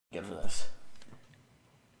Good for this.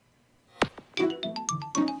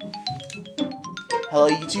 Hello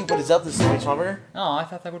YouTube, what is up? This is Mayhem. Oh, I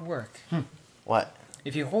thought that would work. What?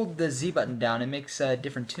 If you hold the Z button down, it makes a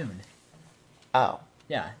different tune. Oh.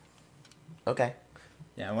 Yeah. Okay.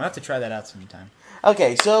 Yeah, we'll have to try that out sometime.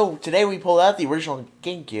 Okay, so today we pulled out the original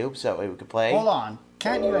GameCube so we could play. Hold on.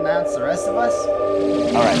 Can't you announce the rest of us?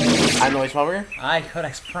 Alright, I'm Mayhem. I,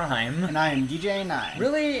 Codex Prime. And I am DJ9.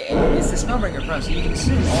 Really? It's the Spellbringer Pro, so you can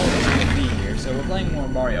assume all of us are going to be here, so we're playing more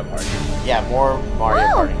Mario Party. Yeah, more Mario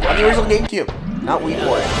Party. On the original GameCube, not Wii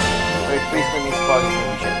Board. Which basically means bugs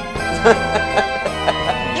and shit.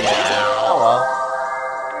 Oh well.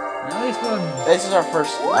 At least we'll... This is our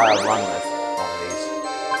first run with one of these.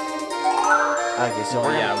 Okay, so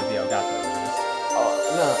we're yeah, gonna... with the Elgato. Oh,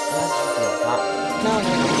 no, that's just the Elgato. No.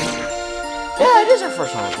 Yeah, it is our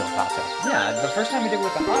first one with the Elgato. Yeah, the first time we did it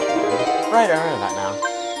with the hot one. Right, I remember that now.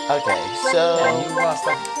 Okay, so... Yeah, you lost a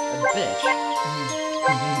bitch.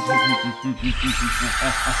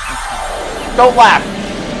 Don't laugh!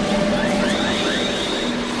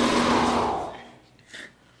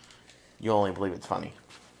 You only believe it's funny.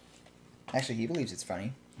 Actually, he believes it's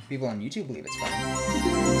funny. People on YouTube believe it's funny.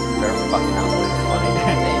 They're fucking not believe it's funny.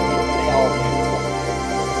 They all believe it's funny.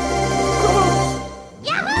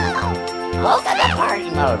 Yahoo! Welcome to party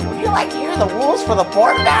mode. Would you like to hear the rules for the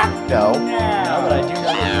board map? No. No, but I do know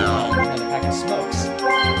that you had a pack of smokes.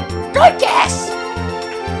 Good guess!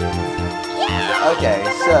 Okay,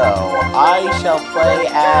 so I shall play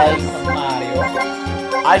as... Mario.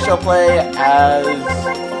 I shall play as...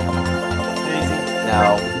 Daisy.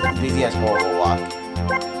 No. Daisy has horrible luck.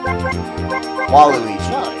 Waluigi.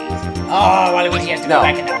 Oh, Waluigi has to No. go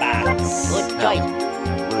back in the box. No.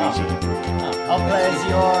 Luigi. I'll play as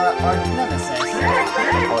your arch nemesis.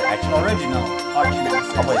 Oh, actually, Original arch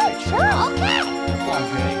nemesis. I'll play Peach.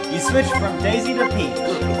 Okay. You switch from Daisy to Peach.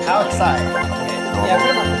 How exciting. Yeah,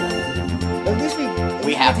 pretty much. At least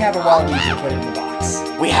we have- to have a Waluigi put in the box.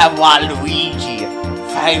 We have Waluigi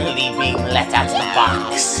finally being let out of the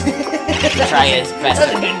box. To try his best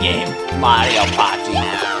That's a good game. Mario Party. No.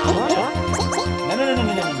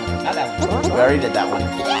 Not that one. We already did that one.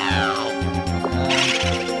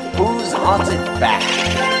 Who's haunted back?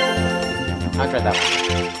 I tried that one.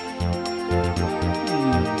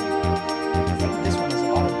 I think this one has a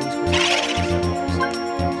lot of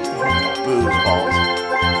Booze balls.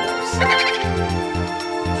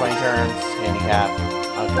 20 turns, handicap.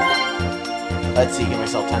 Okay. Let's see, give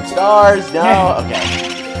myself 10 stars. No. Okay.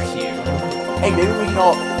 Hey, maybe we can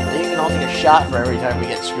all take a shot for every time we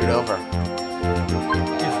get screwed over.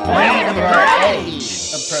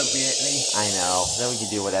 Appropriately. I know. Then we can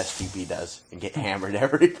do what SGP does and get hammered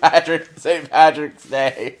every St. Patrick's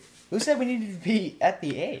Day. Who said we needed to be at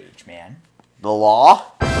the age, man? The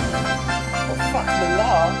law Well, fuck the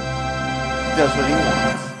law. does what he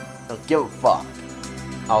wants. Don't give a fuck.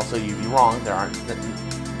 Also, you'd be wrong.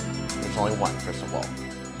 There's only one crystal ball.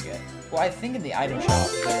 Okay. Well, I think in the item shop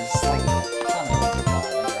there's like a ton of them.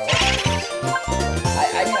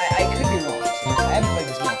 I mean, I could be wrong. So I haven't played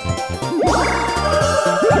this much.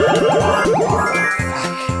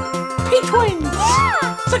 Peach wins!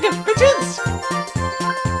 Suck it, bitches!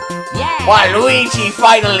 Yeah! Waluigi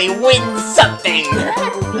finally wins something!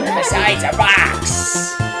 Besides a box!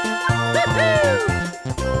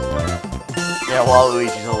 Yeah,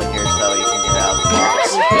 Waluigi's only here so he can get out of the box.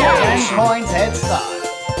 10 points head start.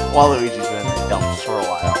 Waluigi's been in the dumps for a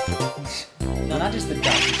while. No, not just the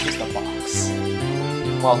dump, it's just the box.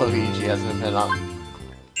 Waluigi hasn't been on.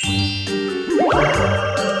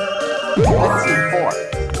 Let's see, 4. 3,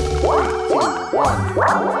 2, 1.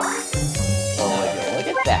 Oh my god, look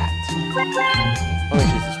at that. Let me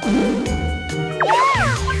choose this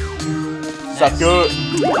one. Suck good.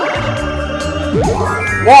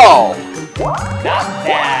 Whoa! Not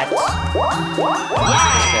that.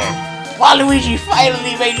 Okay. Waluigi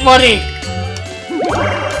finally made money!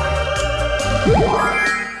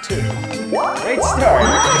 2. Great start.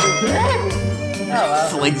 Oh well.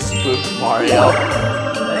 Fling spook Mario.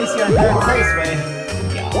 At least you're in third place, Wade.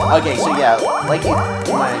 Okay, so yeah, like you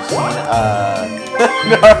might have seen,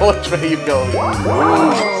 no, which way you go?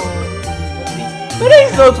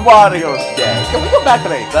 Today's not Mario's day. Can we go back to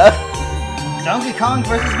later? Donkey Kong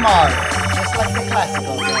versus Mario. Just like the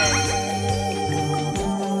classical games.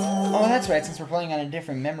 Oh, that's right. Since we're playing on a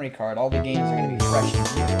different memory card, all the games are going to be fresh and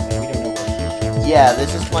new. We don't know what. Yeah,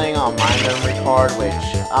 this is playing on my memory card, which,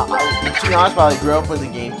 to be honest, while I grew up with the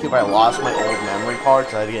GameCube, I lost my old memory card,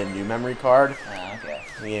 so I had to get a new memory card. Okay.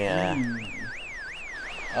 Yeah.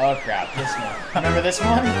 Oh crap, this one. Remember this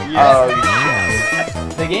one? Oh, yeah.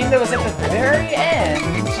 The game that was at the very end.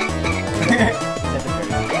 At the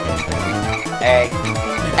very A.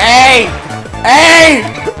 A! A!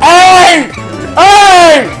 A! A!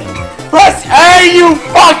 Press A, you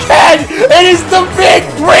fuckhead! It is the big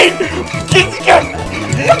green...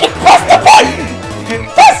 Fucking press the button!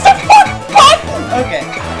 Press the fuck button! Okay.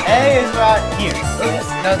 A is right here.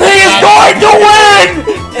 He is going to win!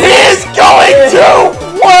 He is going to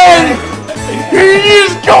win! He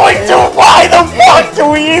is going to... Why the fuck do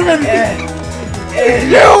we even...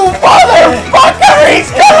 You motherfucker!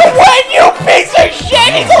 He's gonna win, you piece of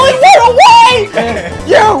shit! He's only one away!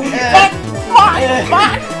 You fuck!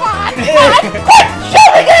 Quit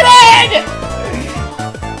shoving it in!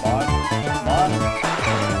 Come on.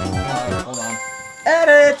 Hold on.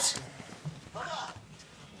 Edit!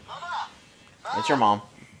 It's your mom.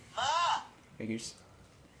 Figures.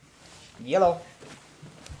 Yellow.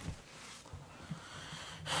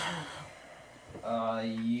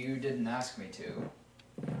 You didn't ask me to.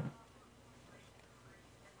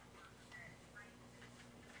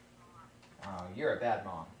 Oh, you're a bad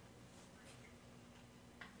mom.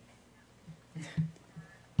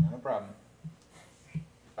 No problem.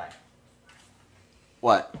 Bye.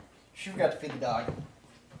 What? She forgot to feed the dog.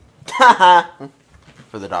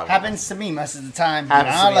 For the dog. Happens to me most of the time.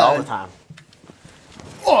 Happens to me all the time.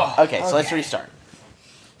 Oh, Okay, so let's restart.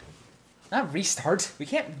 Not restart. We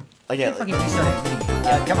can't. Okay, Can't fucking restart it.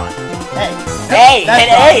 Come on. Hey. Hey, hit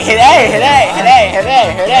A, hit A, hit A, hit A, hit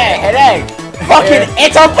A, hit A, hit A. Fucking,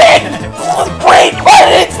 it's a big green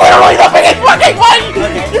button. It's literally the biggest fucking button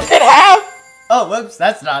you can have. Oh, whoops.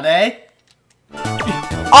 That's not A.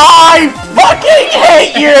 I fucking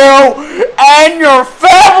hate you and your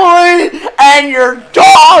family and your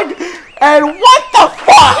dog and what the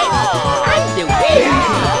fuck? You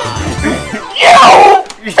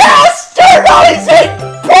bastard, Isaac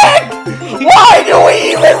prick! Why do we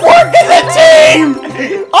even work as a team?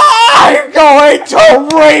 I'm going to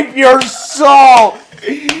rape your soul!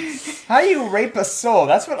 How do you rape a soul?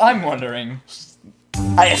 That's what I'm wondering.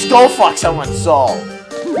 I just go fuck someone's soul.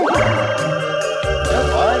 Don't worry.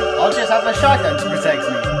 I'll just have a shotgun to protect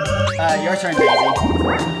me. Your turn, Daisy.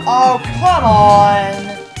 Oh, come on!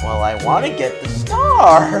 Well, I want to get the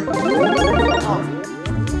star.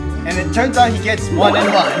 And it turns out he gets 1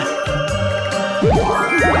 and 1. Yep,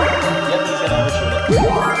 he's gonna overshoot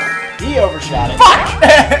it. He overshot it. Fuck!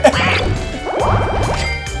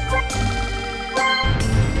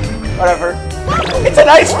 Whatever. It's a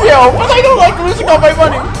nice view, but I don't like losing all my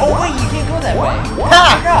money. Oh wait, you can't go that way. Ha!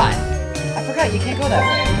 I forgot you can't go that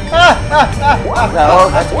way. No,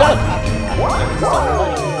 that's good.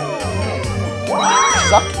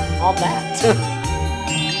 Suck on that.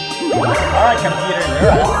 Alright, computer,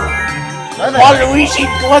 you're up. Waluigi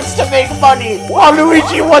wants to make money!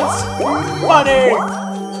 Waluigi wants money!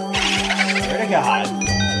 Swear to God.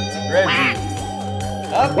 Reggie.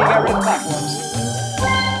 Oh, we got rid of the platforms.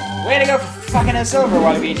 Way to go for fucking us over,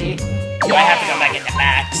 Waluigi. Do I have to go back in the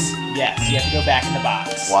box? Yes, you have to go back in the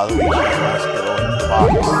box. Waluigi wants to go into the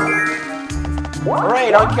box. Hooray,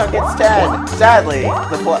 Donkey Kong gets 10! Sadly,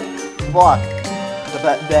 the block. The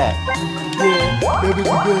bet.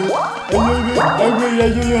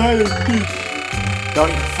 Don't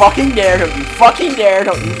you fucking dare, don't you fucking dare,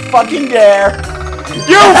 don't you fucking dare!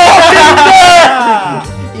 You fucking dare!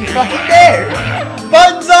 You fucking dare!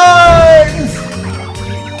 Banzai!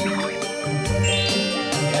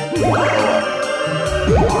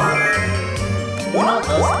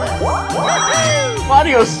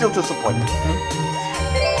 Mario's still disappointed.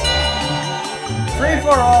 Free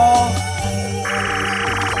for all!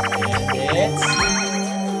 It's...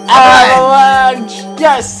 Avalanche!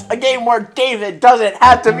 Yes! A game where David doesn't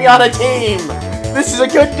have to be on a team! This is a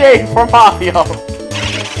good day for Mario! Oh,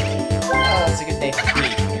 it's a good day for me.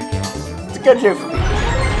 It's a good day for me.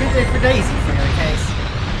 Good day for Daisy, for your case.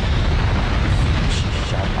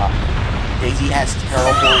 Shut up. Daisy has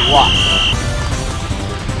terrible luck.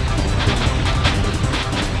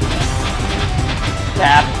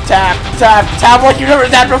 Tap, tap, tap, tap like you've never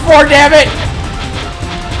tapped before, damn it!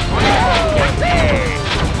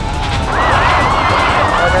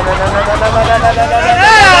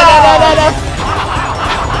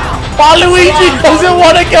 Waluigi doesn't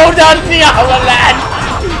want to go down the avalanche!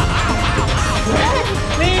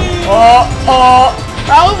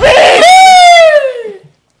 Help me!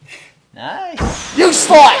 Nice. You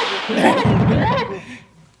slut!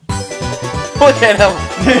 Look at him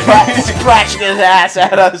scratching his ass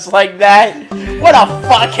at us like that. What a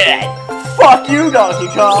fuckhead! Fuck you, Donkey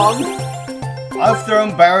Kong! I've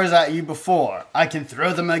thrown barrels at you before. I can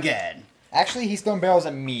throw them again. Actually, he's throwing barrels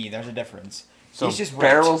at me. There's a difference. So he's just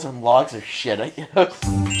barrels and logs are shit, I guess.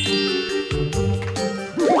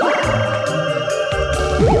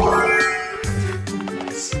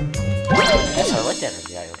 dead in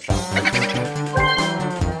the item shop.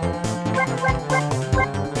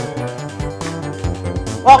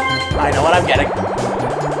 Well, I know what I'm getting.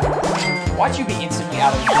 Watch you be instantly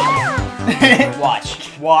out of the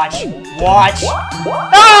Watch. Watch. Watch. How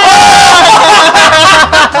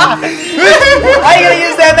are you gonna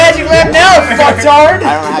use that magic lamp now, fucktard?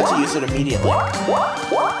 I don't have to use it immediately.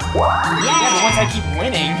 Yeah, but once I keep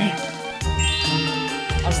winning,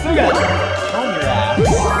 I'm still gonna own your ass.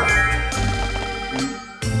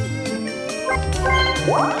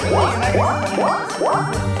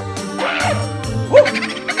 Woo!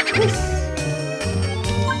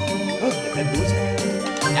 Look, the red boozer.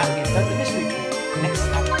 Now we can start the mystery. Next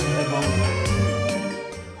stop, the bone.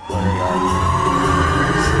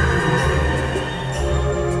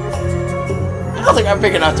 I don't think I'm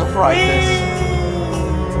big enough to ride this.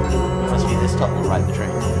 You must be this tall to ride the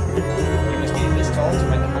train. You must be this tall to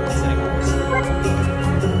ride the whole thing.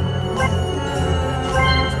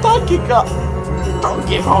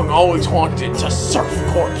 Donkey Kong always wanted to surf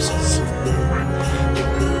corpses.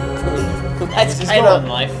 That's This is kind golden of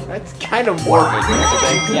life. That's kind of morbid, don't you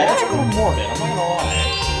think? Yeah, that's a little morbid, I'm not gonna lie.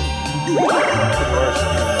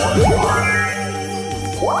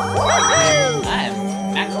 I am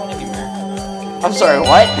not going anywhere. I'm sorry,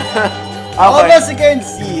 what? All of us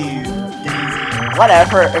against you.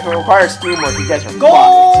 Whatever. If it requires teamwork, you guys are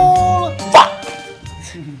Goal! fucked.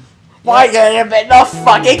 Why couldn't it have been the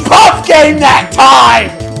fucking puff game that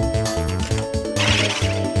time?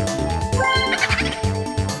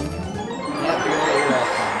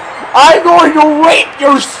 I'm going to rape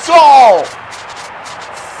your soul!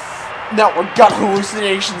 Now we've got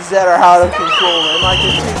hallucinations that are out of control, and I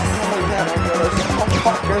can take something that I'm gonna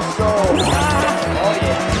fuck your soul. Oh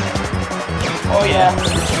yeah. Oh yeah.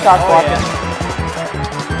 Cock block it.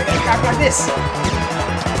 I gotta cock like this.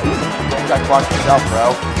 You got block yourself,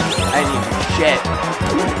 bro. I need your shit.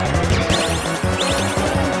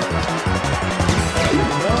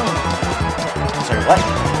 Sorry, what?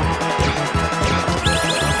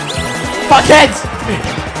 Fuckheads!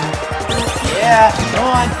 Yeah, come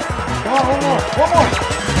on. Come on, one more. One more.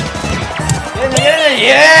 Get in there, get in there.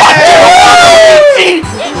 Yeah! We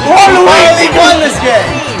finally won this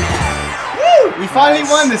game! We finally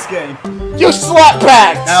won this game. You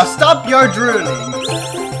slutbags! Now stop your drooling.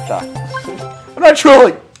 Stop. I'm not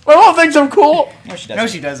trolling. My mom thinks I'm cool. No, she doesn't. No,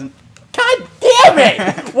 she doesn't. God damn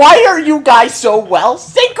it! Why are you guys so well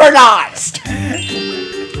synchronized?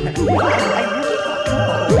 That's what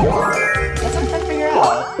I'm trying to figure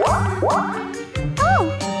out.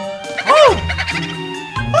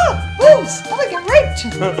 Oh, booze! I'm gonna get raped.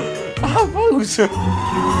 Oh, booze.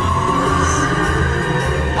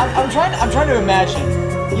 I'm trying to imagine.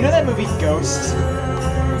 You know that movie Ghosts?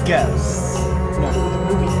 Ghosts. No, the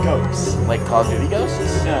movie Ghosts. Like Call of Duty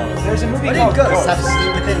Ghosts? No, there's a movie What called did ghosts have Ghosts. to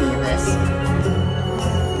do with any of this?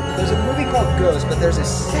 There's a movie called Ghosts, but there's a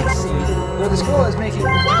sex scene where this girl is making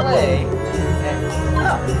play. And,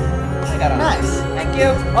 oh, I got on. Nice. Thank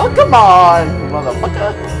you. Oh, come on,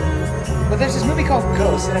 motherfucker. But there's this movie called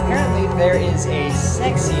Ghosts, and apparently there is a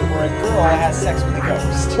sex scene where a girl has sex with a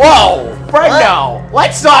ghost. Whoa! Brendo!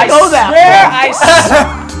 Let's not go that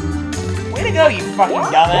far. Way to go, you fucking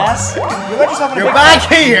dumbass! You let yourself in a You're big back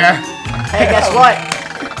here! Hey, guess what?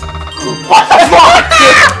 What the fuck?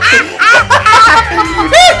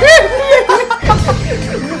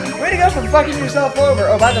 Way to go for fucking yourself over!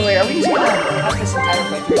 Oh, by the way, are we just gonna cut this entire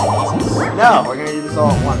playthrough to pieces? No, we're gonna do this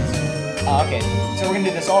all at once. Oh, okay. So we're gonna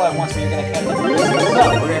do this all at once, but you're gonna cut it into pieces? No,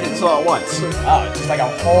 we're gonna do this all at once. Oh, just like a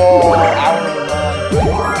whole hour long.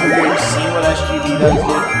 Have you seen what SGD does, dude?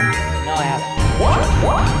 No, I haven't.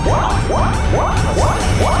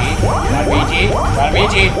 Luigi,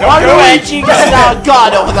 don't do it! Luigi got now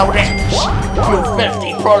God over the ridge! You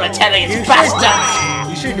 50 proletarian bastards!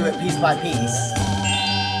 You should do it piece by piece.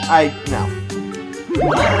 No.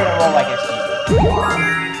 We're gonna roll like SGD.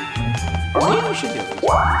 Or maybe we should do it.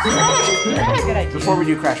 That's a good idea. Before we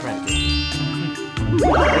do Crash Bandicoot.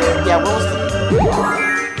 Yeah, what was the...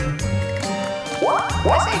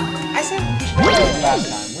 I say we should do it last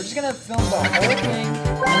time. We're just gonna film the whole thing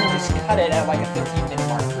and then just cut it at like a 15-minute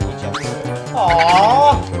mark for each episode.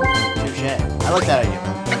 Aww! Touche. I like that idea.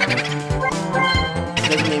 It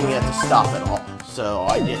doesn't mean we have to stop at all. So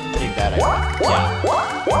I didn't think that idea. Yeah.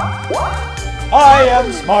 I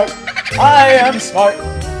am smart. I am smart.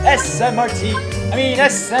 SMRT. I mean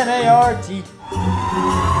SMART.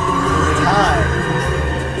 Time.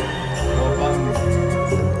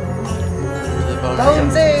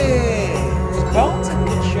 Bonesy! Bones a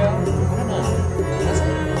good show. I don't know. Was it? It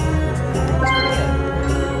was pretty good.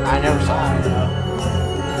 I never saw it.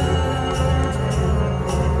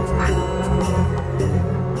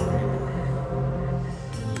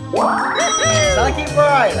 Not keep where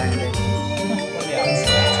I landed. What are the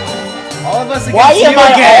odds? All of us against Why you am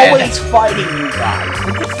I again. always fighting you guys?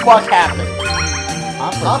 What the fuck happened?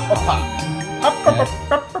 Hop, hop, hop. Hop, hop, hop,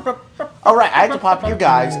 hop, hop, hop. Alright, I have to pop you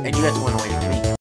guys, and you have to win away